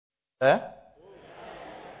There?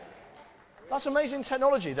 That's amazing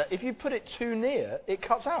technology that if you put it too near, it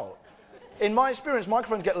cuts out. In my experience,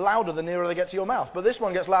 microphones get louder the nearer they get to your mouth, but this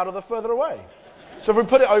one gets louder the further away. So if we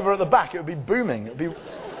put it over at the back, it would be booming.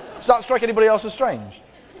 Does that strike anybody else as strange?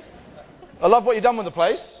 I love what you've done with the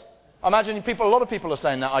place. I imagine a lot of people are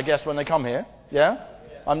saying that, I guess, when they come here. Yeah?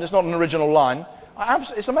 It's not an original line.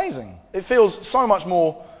 It's amazing. It feels so much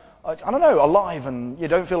more, alive, and you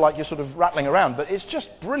don't feel like you're sort of rattling around, but it's just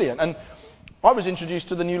brilliant. And I was introduced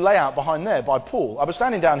to the new layout behind there by Paul. I was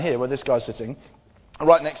standing down here where this guy's sitting,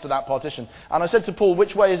 right next to that partition, and I said to Paul,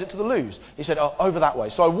 which way is it to the loos? He said, over that way.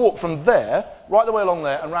 So I walked from there, right the way along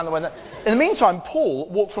there, and round the way there. In the meantime, Paul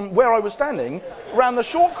walked from where I was standing, round the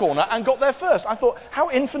short corner, and got there first. I thought,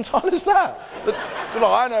 how infantile is that?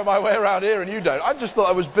 I know my way around here and you don't. I just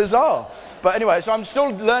thought it was bizarre. But anyway, so I'm still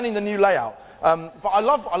learning the new layout. But I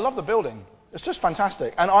love the building. It's just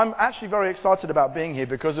fantastic. And I'm actually very excited about being here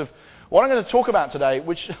because of what I'm going to talk about today,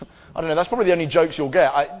 which, I don't know, that's probably the only jokes you'll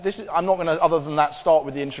get. I'm not going to, other than that, start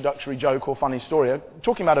with the introductory joke or funny story. I'm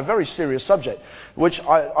talking about a very serious subject, which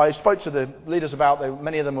I spoke to the leaders about.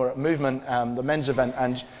 Many of them were at Movement, the men's event,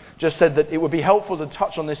 and just said that it would be helpful to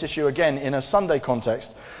touch on this issue again in a Sunday context,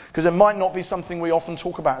 because it might not be something we often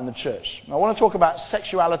talk about in the church. I want to talk about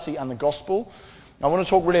sexuality and the gospel. I want to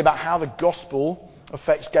talk really about how the gospel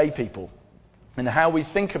affects gay people, and how we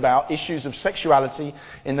think about issues of sexuality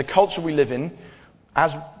in the culture we live in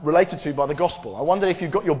as related to by the gospel. I wonder if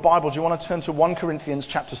you've got your Bible, do you want to turn to 1 Corinthians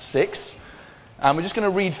chapter 6? And we're just going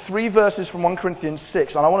to read 3 verses from 1 Corinthians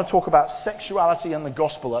 6, and I want to talk about sexuality and the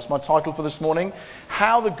gospel. That's my title for this morning.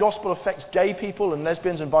 How the gospel affects gay people and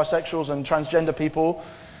lesbians and bisexuals and transgender people.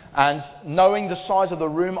 And knowing the size of the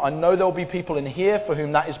room, I know there will be people in here for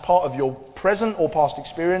whom that is part of your present or past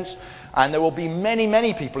experience. And there will be many,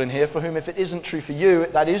 many people in here for whom, if it isn't true for you,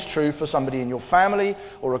 that is true for somebody in your family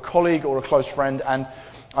or a colleague or a close friend. And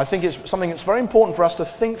I think it's something that's very important for us to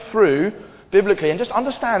think through biblically and just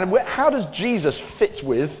understand how does Jesus fit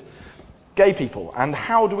with gay people, and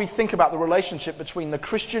how do we think about the relationship between the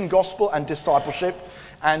Christian gospel and discipleship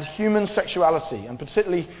and human sexuality, and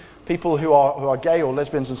particularly people who are gay or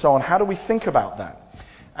lesbians and so on. How do we think about that?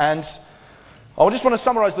 And I just want to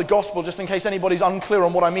summarize the gospel just in case anybody's unclear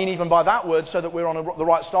on what I mean even by that word, so that we're on the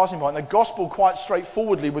right starting point. The gospel, quite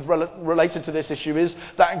straightforwardly related to this issue, is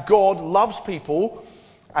that God loves people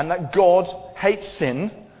and that God hates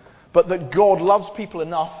sin, but that God loves people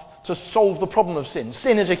enough to solve the problem of sin.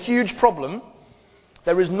 Sin is a huge problem.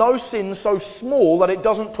 There is no sin so small that it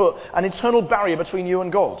doesn't put an eternal barrier between you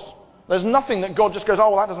and God. There's nothing that God just goes,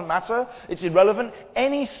 oh, well, that doesn't matter. It's irrelevant.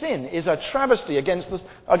 Any sin is a travesty against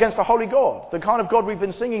the holy God, the kind of God we've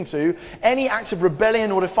been singing to. Any act of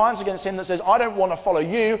rebellion or defiance against him that says, I don't want to follow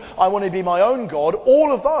you, I want to be my own God,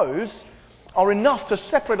 all of those are enough to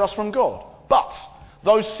separate us from God. But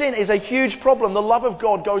though sin is a huge problem, the love of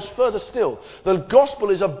God goes further still. The gospel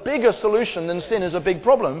is a bigger solution than sin is a big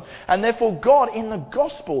problem. And therefore God, in the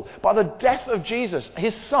gospel, by the death of Jesus,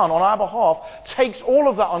 his Son, on our behalf, takes all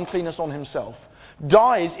of that uncleanness on himself,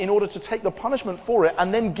 dies in order to take the punishment for it,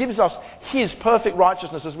 and then gives us his perfect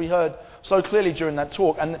righteousness, as we heard so clearly during that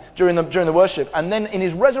talk and during the worship. And then in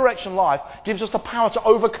his resurrection life gives us the power to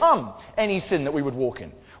overcome any sin that we would walk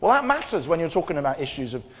in. Well, that matters when you're talking about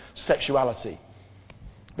issues of sexuality,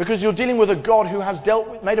 because you're dealing with a God who has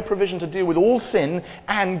made a provision to deal with all sin,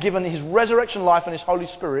 and given his resurrection life and his Holy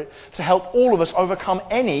Spirit to help all of us overcome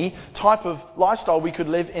any type of lifestyle we could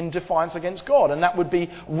live in defiance against God. And that would be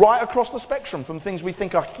right across the spectrum, from things we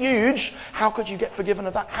think are huge. How could you get forgiven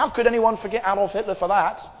of that? How could anyone forget Adolf Hitler for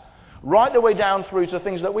that? Right the way down through to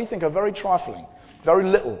things that we think are very trifling, very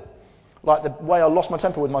little. Like the way I lost my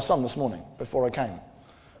temper with my son this morning before I came.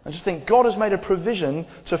 I just think God has made a provision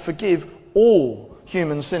to forgive all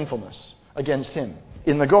human sinfulness against him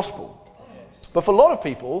in the gospel. But for a lot of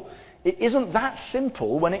people, it isn't that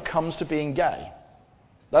simple when it comes to being gay.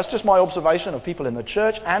 That's just my observation of people in the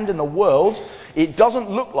church and in the world. It doesn't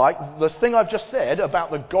look like the thing I've just said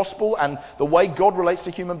about the gospel and the way God relates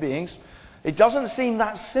to human beings. It doesn't seem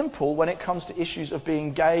that simple when it comes to issues of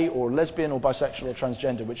being gay or lesbian or bisexual or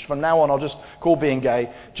transgender, which from now on I'll just call being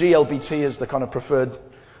gay. GLBT is the kind of preferred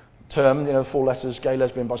term, 4 letters: gay,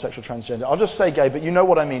 lesbian, bisexual, transgender. I'll just say gay, but you know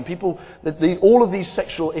what I mean. People, all of these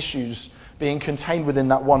sexual issues being contained within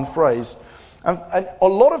that one phrase. And a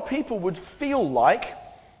lot of people would feel like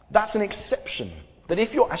that's an exception. That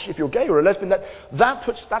if you're gay or a lesbian,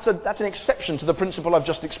 that's an exception to the principle I've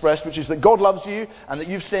just expressed, which is that God loves you and that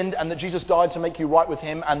you've sinned and that Jesus died to make you right with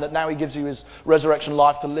him and that now he gives you his resurrection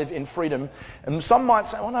life to live in freedom. And some might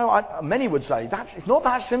say, many would say, it's not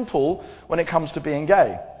that simple when it comes to being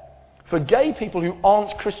gay. For gay people who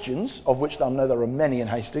aren't Christians, of which I know there are many in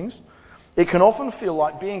Hastings, it can often feel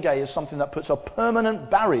like being gay is something that puts a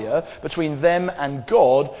permanent barrier between them and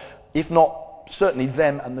God, if not certainly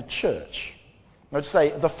them and the church. I'd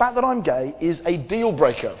say the fact that I'm gay is a deal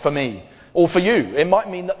breaker for me, or for you. It might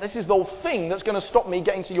mean that this is the thing that's going to stop me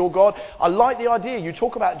getting to your God. I like the idea. You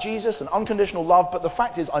talk about Jesus and unconditional love, but the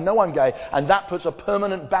fact is I know I'm gay, and that puts a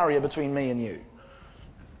permanent barrier between me and you.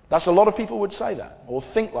 That's a lot of people would say that, or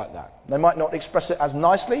think like that. They might not express it as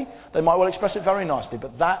nicely. They might well express it very nicely,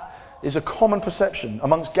 but that is a common perception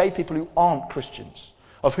amongst gay people who aren't Christians,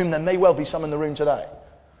 of whom there may well be some in the room today.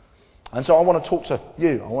 And so I want to talk to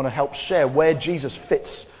you. I want to help share where Jesus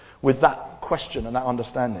fits with that question and that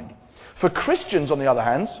understanding. For Christians, on the other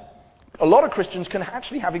hand, a lot of Christians can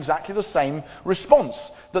actually have exactly the same response,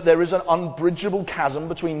 that there is an unbridgeable chasm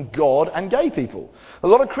between God and gay people. A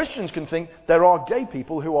lot of Christians can think there are gay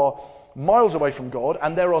people who are miles away from God,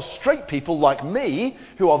 and there are straight people like me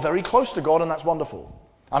who are very close to God, and that's wonderful.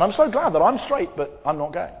 And I'm so glad that I'm straight, but I'm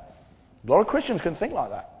not gay. A lot of Christians can think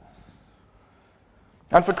like that.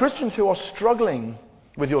 And for Christians who are struggling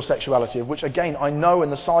with your sexuality, of which, again, I know in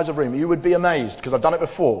the size of room, you would be amazed, because I've done it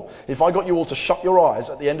before. If I got you all to shut your eyes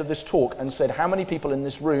at the end of this talk and said how many people in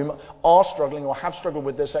this room are struggling or have struggled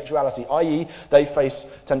with their sexuality, i.e. they face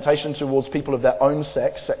temptation towards people of their own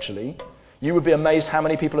sex sexually, you would be amazed how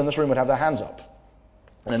many people in this room would have their hands up.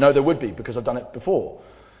 And I know there would be, because I've done it before.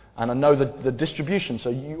 And I know the distribution. So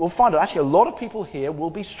you will find that actually a lot of people here will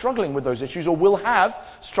be struggling with those issues, or will have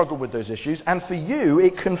struggled with those issues. And for you,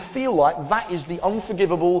 it can feel like that is the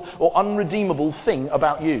unforgivable or unredeemable thing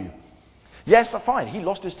about you. Yes, fine, he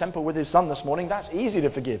lost his temper with his son this morning. That's easy to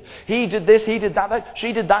forgive. He did this, he did that,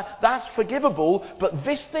 she did that. That's forgivable. But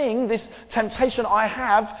this thing, this temptation I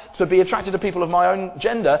have to be attracted to people of my own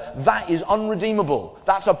gender, that is unredeemable.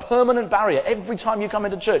 That's a permanent barrier. Every time you come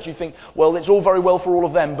into church, you think, well, it's all very well for all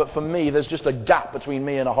of them, but for me, there's just a gap between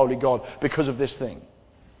me and a holy God because of this thing.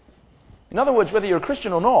 In other words, whether you're a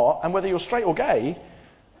Christian or not, and whether you're straight or gay,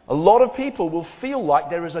 a lot of people will feel like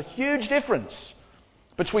there is a huge difference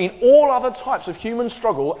between all other types of human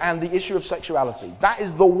struggle and the issue of sexuality. That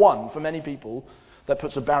is the one, for many people, that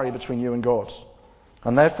puts a barrier between you and God.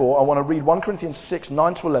 And therefore, I want to read 1 Corinthians 6,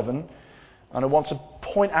 9 to 11, and I want to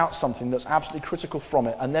point out something that's absolutely critical from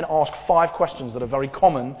it, and then ask 5 questions that are very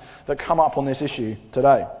common that come up on this issue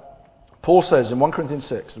today. Paul says in 1 Corinthians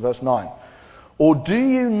 6, verse 9, "Or do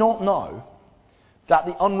you not know that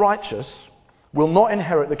the unrighteous will not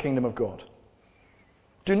inherit the kingdom of God?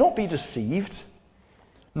 Do not be deceived.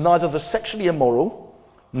 Neither the sexually immoral,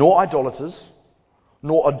 nor idolaters,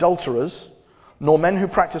 nor adulterers, nor men who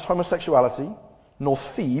practice homosexuality, nor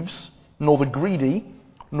thieves, nor the greedy,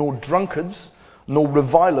 nor drunkards, nor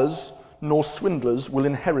revilers, nor swindlers will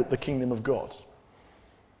inherit the kingdom of God.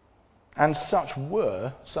 And such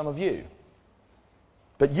were some of you.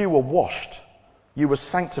 But you were washed, you were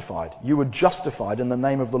sanctified, you were justified in the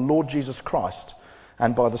name of the Lord Jesus Christ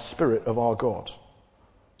and by the Spirit of our God."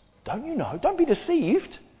 Don't you know? Don't be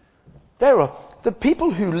deceived. There are the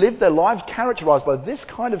people who live their lives characterized by this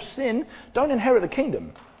kind of sin don't inherit the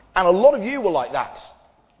kingdom. And a lot of you were like that.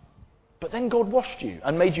 But then God washed you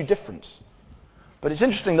and made you different. But it's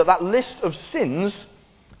interesting that list of sins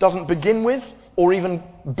doesn't begin with or even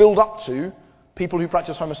build up to people who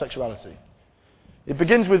practice homosexuality. It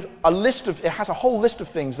begins with it has a whole list of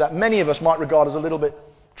things that many of us might regard as a little bit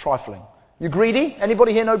trifling. You greedy?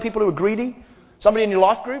 Anybody here know people who are greedy? Somebody in your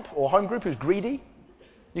life group or home group who's greedy?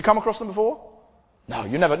 You come across them before? No,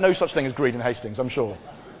 no such thing as greed in Hastings, I'm sure.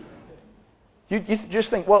 You just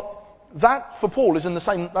think, well, that for Paul is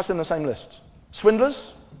that's in the same list. Swindlers?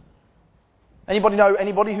 Anybody know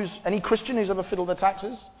any Christian who's ever fiddled their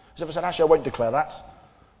taxes? Who's ever said, actually, I won't declare that?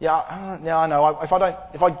 Yeah, I know.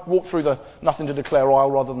 If I walk through the nothing to declare aisle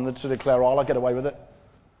rather than the to declare aisle, I get away with it.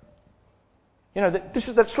 You know,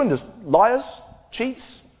 that swindlers, liars, cheats.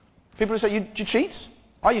 People who say, you cheat?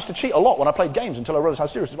 I used to cheat a lot when I played games until I realised how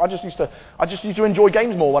serious it was. I just used to enjoy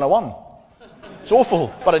games more when I won. It's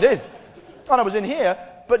awful, but I did. And I was in here,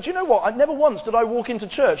 but do you know what? Never once did I walk into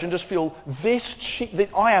church and just feel that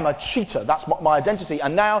I am a cheater. That's my identity.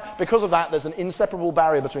 And now, because of that, there's an inseparable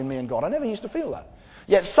barrier between me and God. I never used to feel that.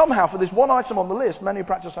 Yet somehow, for this one item on the list, men who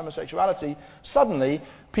practice homosexuality, suddenly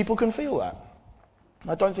people can feel that.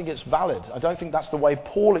 I don't think it's valid. I don't think that's the way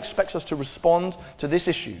Paul expects us to respond to this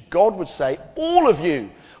issue. God would say, all of you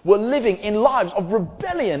were living in lives of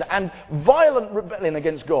rebellion and violent rebellion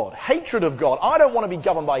against God. Hatred of God. I don't want to be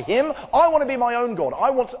governed by him. I want to be my own God.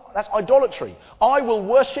 That's idolatry. I will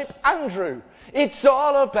worship Andrew. It's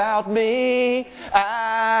all about me,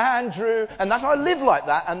 Andrew. And that's how I live like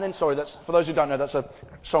that. And then, sorry, that's for those who don't know, that's a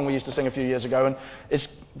song we used to sing a few years ago. And it's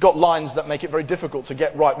got lines that make it very difficult to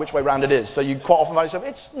get right which way round it is. So you quite often find yourself,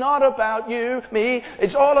 it's not about you, me.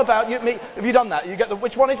 It's all about you, me. Have you done that? You get the,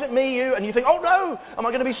 which one is it, me, you? And you think, oh no, am I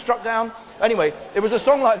going to be struck down? Anyway, it was a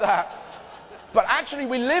song like that. But actually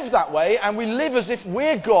we live that way, and we live as if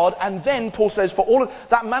we're God, and then Paul says for all of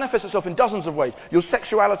that manifests itself in dozens of ways. Your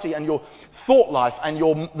sexuality and your thought life and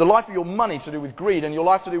the life of your money to do with greed and your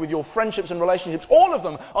life to do with your friendships and relationships, all of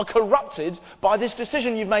them are corrupted by this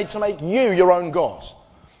decision you've made to make you your own God.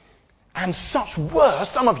 And such were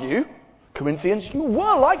some of you, Corinthians, you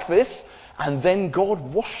were like this, and then God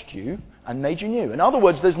washed you and made you new. In other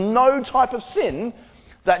words, there's no type of sin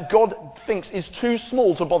that God thinks is too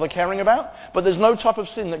small to bother caring about, but there's no type of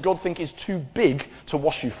sin that God thinks is too big to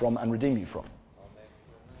wash you from and redeem you from.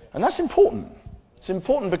 And that's important. It's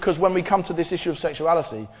important because when we come to this issue of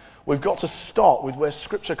sexuality, we've got to start with where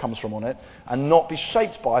Scripture comes from on it and not be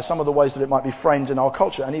shaped by some of the ways that it might be framed in our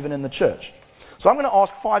culture and even in the church. So I'm going to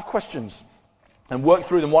ask 5 questions and work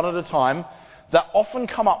through them one at a time that often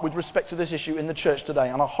come up with respect to this issue in the church today.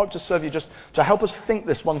 And I hope to serve you just to help us think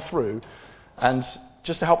this one through and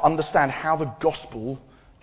just to help understand how the gospel